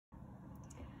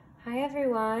Hi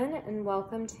everyone, and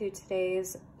welcome to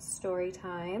today's story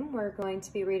time. We're going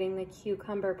to be reading The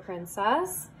Cucumber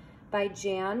Princess by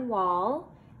Jan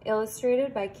Wall,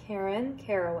 illustrated by Karen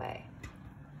Caraway.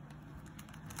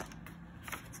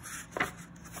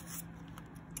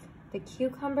 The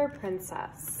Cucumber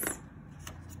Princess,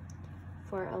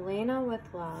 for Elena with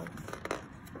love.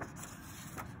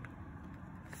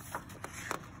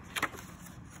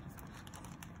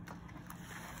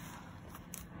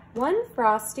 One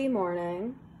frosty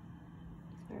morning,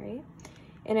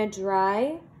 in a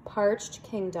dry, parched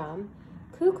kingdom,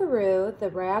 Kookaroo, the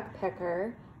rag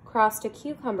picker, crossed a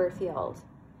cucumber field.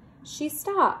 She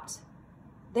stopped.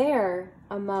 There,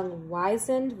 among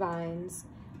wizened vines,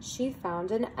 she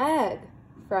found an egg,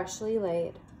 freshly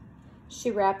laid.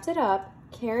 She wrapped it up,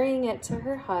 carrying it to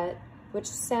her hut, which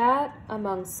sat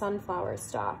among sunflower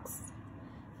stalks.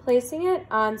 Placing it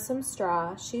on some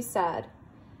straw, she said,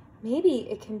 "Maybe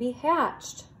it can be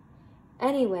hatched.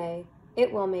 Anyway,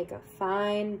 it will make a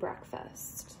fine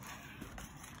breakfast."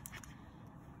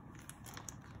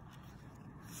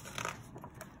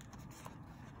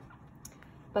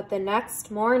 But the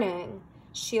next morning,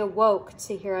 she awoke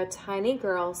to hear a tiny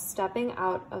girl stepping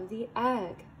out of the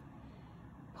egg,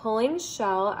 pulling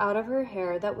shell out of her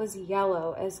hair that was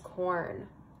yellow as corn.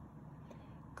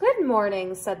 "Good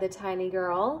morning," said the tiny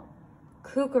girl.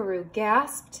 Kookaroo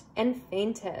gasped and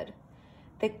fainted.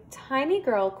 The tiny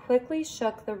girl quickly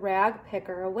shook the rag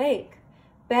picker awake,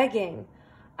 begging,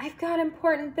 "I've got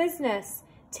important business.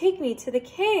 Take me to the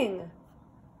king."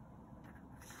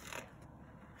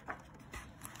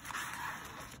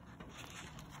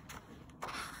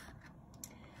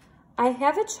 "I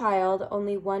have a child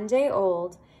only 1 day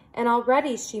old, and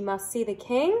already she must see the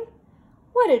king?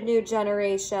 What a new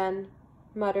generation!"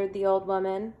 muttered the old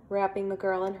woman, wrapping the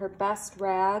girl in her best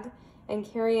rag and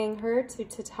carrying her to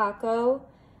Tatako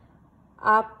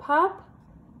Apap,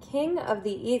 king of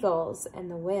the eagles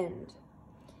and the wind.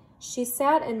 She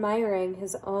sat admiring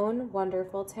his own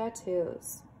wonderful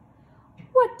tattoos.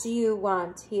 "What do you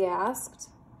want?" he asked.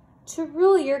 "To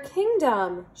rule your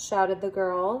kingdom," shouted the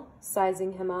girl,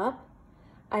 sizing him up.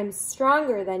 "I'm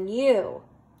stronger than you."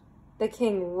 The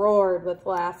king roared with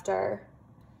laughter.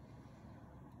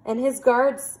 And his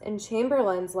guards and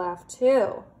chamberlains laughed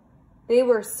too. They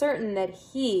were certain that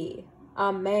he,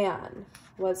 a man,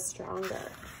 was stronger.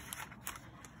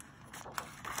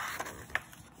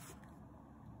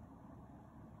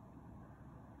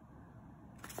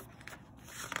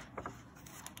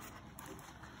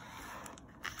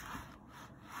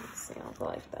 Let's see, I'll go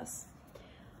like this.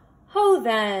 "Ho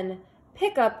then,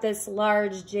 pick up this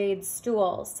large jade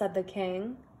stool," said the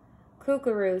king.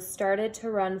 Kookaroo started to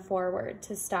run forward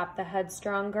to stop the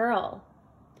headstrong girl.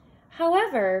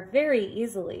 However, very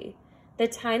easily, the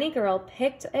tiny girl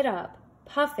picked it up,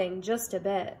 puffing just a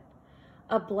bit.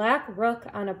 A black rook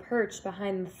on a perch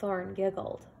behind the thorn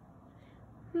giggled.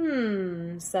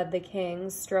 Said the king,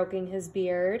 stroking his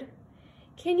beard.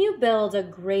 "Can you build a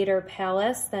greater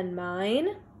palace than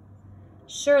mine?"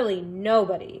 Surely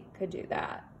nobody could do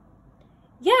that.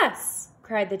 "Yes,"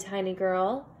 cried the tiny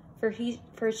girl,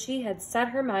 for she had set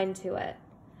her mind to it.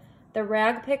 The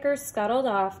rag picker scuttled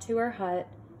off to her hut,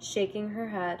 shaking her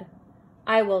head.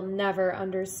 "I will never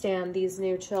understand these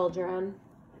new children."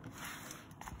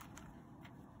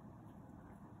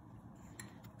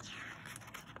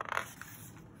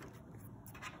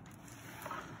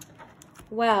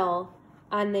 Well,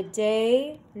 on the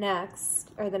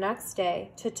next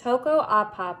day, Tatoko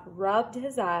Apap rubbed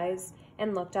his eyes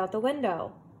and looked out the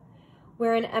window.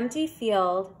 Where an empty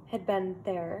field had been,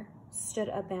 there stood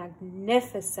a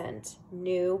magnificent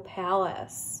new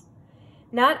palace.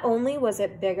 Not only was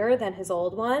it bigger than his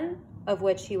old one, of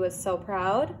which he was so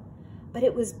proud, but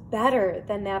it was better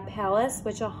than that palace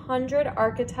which 100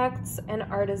 architects and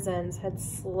artisans had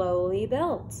slowly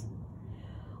built.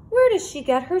 Where does she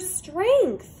get her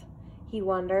strength? He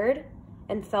wondered,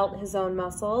 and felt his own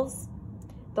muscles.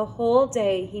 The whole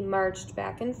day he marched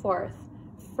back and forth,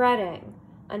 fretting,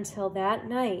 until that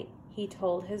night he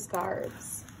told his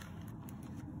guards.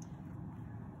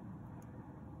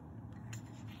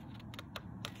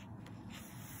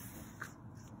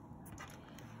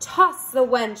 "Toss the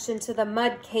wench into the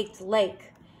mud-caked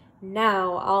lake.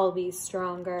 Now I'll be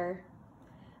stronger."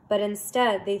 But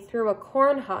instead they threw a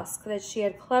corn husk that she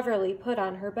had cleverly put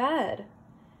on her bed.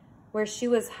 Where she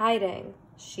was hiding,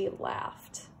 she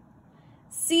laughed.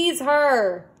 "Seize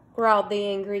her!" growled the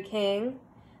angry king.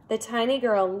 The tiny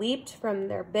girl leaped from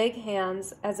their big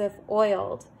hands as if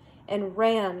oiled and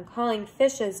ran, calling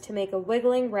fishes to make a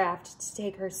wiggling raft to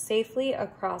take her safely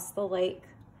across the lake.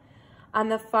 On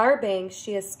the far bank,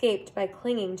 she escaped by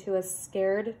clinging to a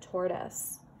scared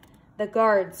tortoise. The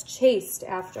guards chased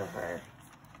after her.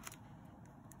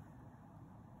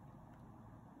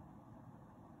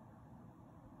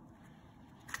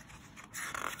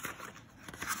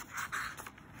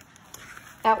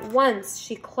 At once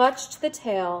she clutched the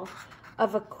tail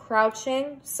of a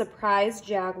crouching, surprised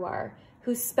jaguar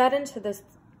who sped into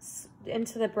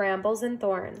the brambles and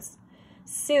thorns.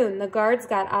 Soon the guards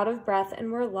got out of breath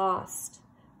and were lost.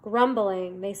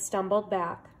 Grumbling, they stumbled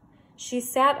back. She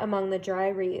sat among the dry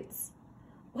reeds.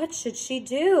 What should she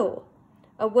do?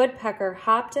 A woodpecker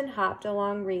hopped and hopped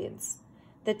along reeds.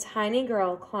 The tiny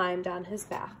girl climbed on his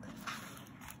back.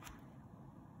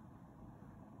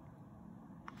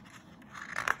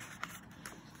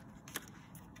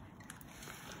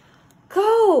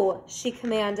 Go, she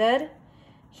commanded.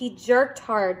 He jerked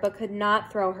hard but could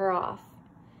not throw her off.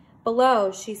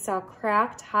 Below, she saw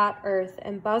cracked, hot earth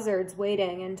and buzzards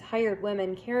waiting and tired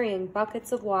women carrying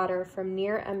buckets of water from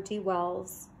near empty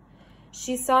wells.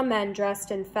 She saw men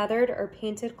dressed in feathered or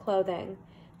painted clothing,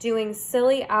 doing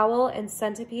silly owl and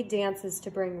centipede dances to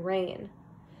bring rain.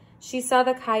 She saw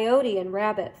the coyote and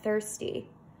rabbit thirsty.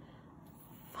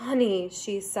 Funny,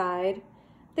 she sighed.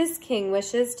 This king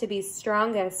wishes to be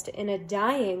strongest in a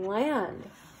dying land.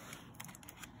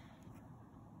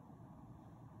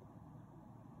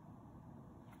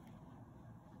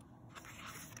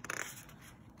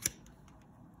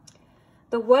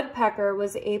 The woodpecker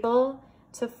was able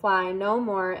to fly no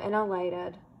more and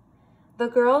alighted. The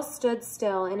girl stood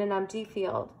still in an empty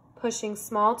field, pushing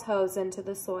small toes into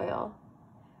the soil.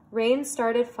 Rain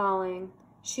started falling.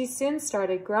 She soon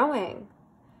started growing.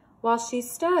 While she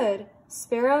stood,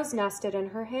 sparrows nested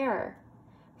in her hair.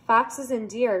 Foxes and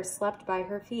deer slept by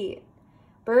her feet.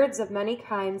 Birds of many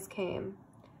kinds came.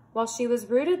 While she was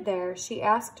rooted there, she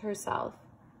asked herself,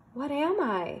 "What am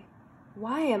I?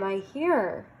 Why am I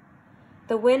here?"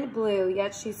 The wind blew,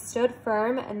 yet she stood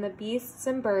firm, and the beasts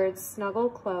and birds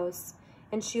snuggled close,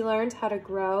 and she learned how to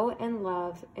grow and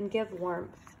love and give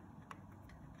warmth.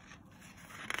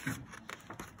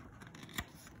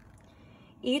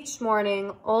 Each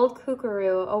morning, old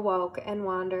Kookaroo awoke and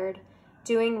wandered,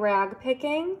 doing rag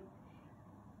picking,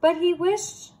 but she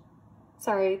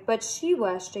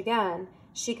wished again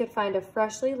she could find a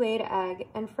freshly laid egg,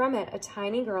 and from it a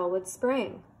tiny girl would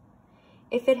spring.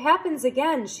 If it happens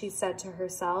again, she said to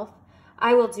herself,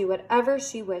 I will do whatever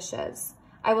she wishes.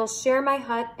 I will share my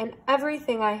hut and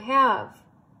everything I have.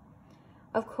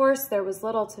 Of course, there was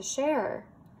little to share.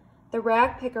 The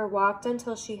rag picker walked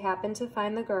until she happened to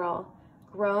find the girl,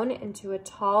 grown into a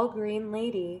tall green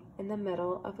lady in the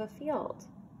middle of a field.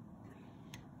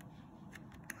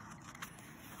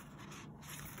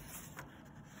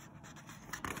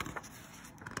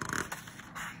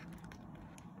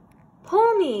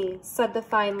 Pull me, said the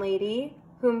fine lady,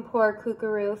 whom poor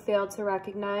Kookaroo failed to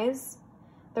recognize.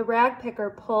 The rag picker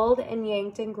pulled and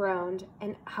yanked and groaned,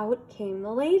 and out came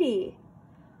the lady.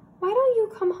 Why don't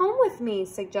you come home with me,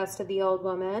 suggested the old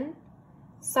woman.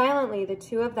 Silently, the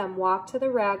two of them walked to the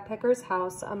rag picker's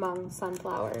house among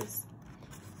sunflowers.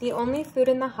 The only food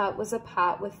in the hut was a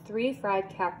pot with 3 fried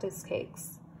cactus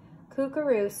cakes.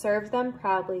 Kookaroo served them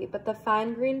proudly, but the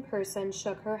fine green person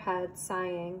shook her head,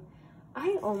 sighing,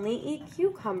 I only eat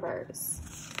cucumbers,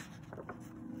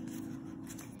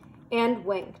 and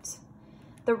winked.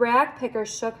 The rag picker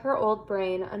shook her old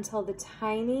brain until the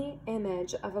tiny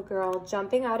image of a girl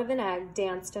jumping out of an egg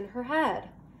danced in her head.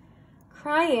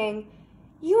 Crying,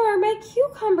 You are my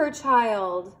cucumber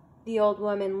child! The old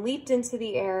woman leaped into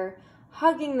the air,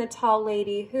 hugging the tall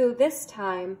lady who, this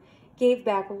time, gave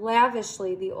back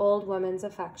lavishly the old woman's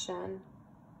affection.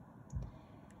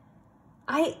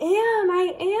 I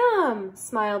am,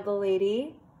 smiled the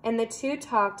lady, and the two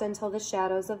talked until the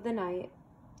shadows of the night.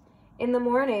 In the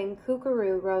morning,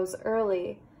 Kookaroo rose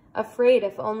early, afraid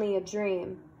if only a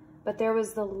dream, but there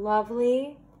was the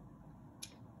lovely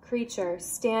creature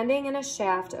standing in a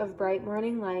shaft of bright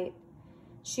morning light.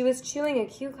 She was chewing a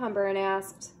cucumber and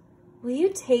asked, Will you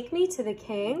take me to the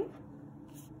king?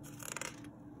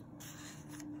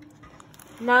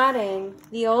 Nodding,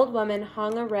 the old woman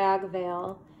hung a rag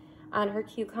veil on her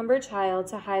cucumber child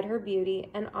to hide her beauty,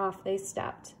 and off they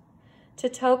stepped.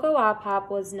 Totoko-Apop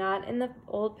was not in the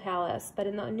old palace, but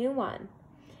in the new one.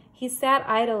 He sat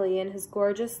idly in his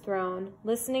gorgeous throne,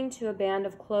 listening to a band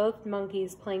of clothed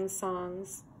monkeys playing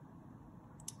songs.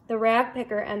 The rag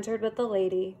picker entered with the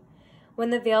lady. When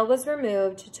the veil was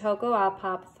removed,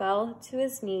 Totoko-Apop fell to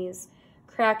his knees,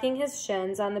 cracking his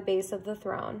shins on the base of the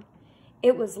throne.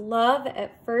 It was love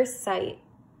at first sight.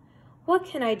 What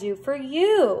can I do for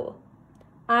you?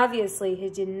 Obviously, he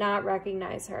did not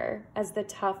recognize her as the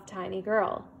tough, tiny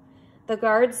girl. The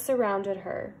guards surrounded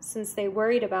her, since they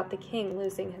worried about the king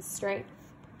losing his strength.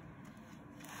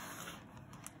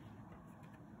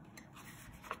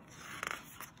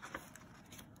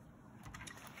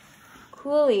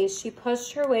 Coolly, she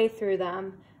pushed her way through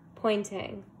them,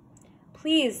 pointing.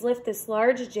 "Please lift this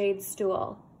large jade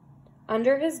stool."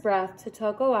 Under his breath,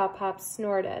 Totoko-Apap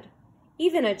snorted.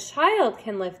 "Even a child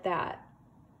can lift that."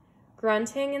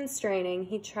 Grunting and straining,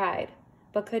 he tried,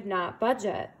 but could not budge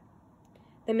it.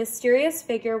 The mysterious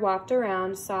figure walked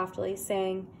around softly,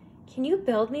 saying, "Can you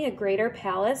build me a greater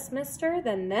palace, mister,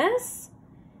 than this?"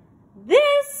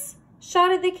 "This?"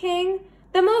 shouted the king.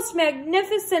 "The most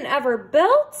magnificent ever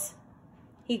built?"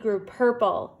 He grew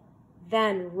purple,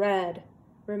 then red,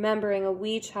 remembering a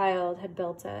wee child had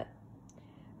built it.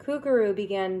 Kukuru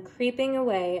began creeping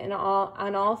away on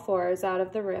all fours out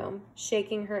of the room,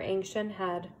 shaking her ancient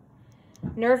head.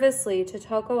 Nervously,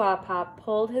 Totoko-Apap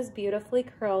pulled his beautifully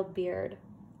curled beard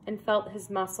and felt his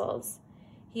muscles.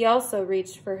 He also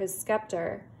reached for his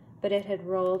scepter, but it had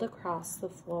rolled across the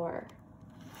floor.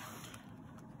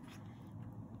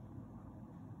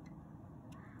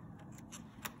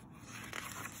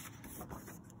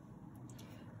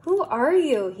 "Who are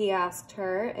you?" he asked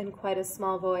her in quite a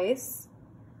small voice.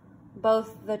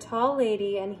 Both the tall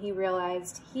lady and he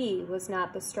realized he was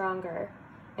not the stronger,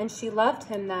 and she loved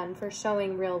him then for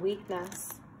showing real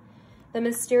weakness. The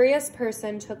mysterious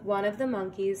person took one of the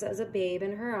monkeys as a babe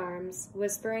in her arms,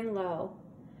 whispering low,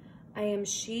 "I am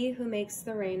she who makes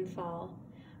the rain fall.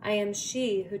 I am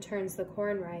she who turns the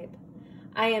corn ripe.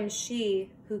 I am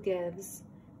she who gives.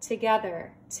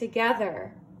 Together,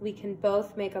 together, we can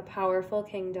both make a powerful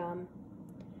kingdom."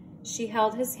 She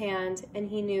held his hand, and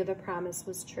he knew the promise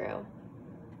was true.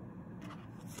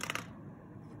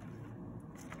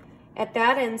 At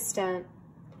that instant,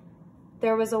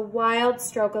 there was a wild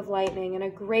stroke of lightning and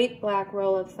a great black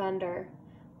roll of thunder.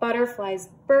 Butterflies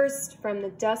burst from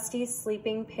the dusty,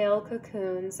 sleeping, pale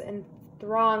cocoons and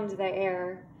thronged the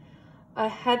air. A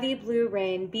heavy blue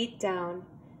rain beat down.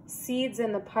 Seeds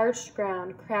in the parched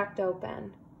ground cracked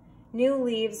open. New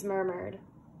leaves murmured.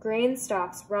 Grain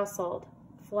stalks rustled.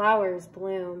 Flowers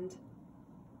bloomed.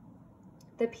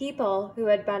 The people who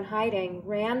had been hiding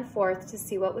ran forth to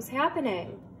see what was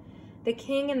happening. The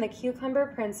king and the cucumber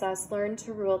princess learned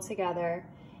to rule together,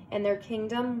 and their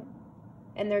kingdom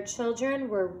and their children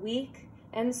were weak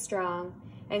and strong,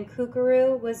 and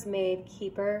Kukuru was made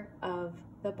keeper of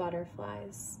the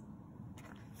butterflies.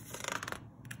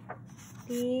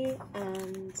 The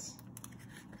end.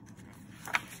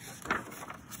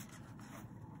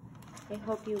 I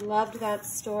hope you loved that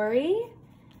story.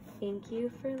 Thank you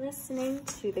for listening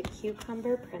to The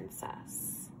Cucumber Princess.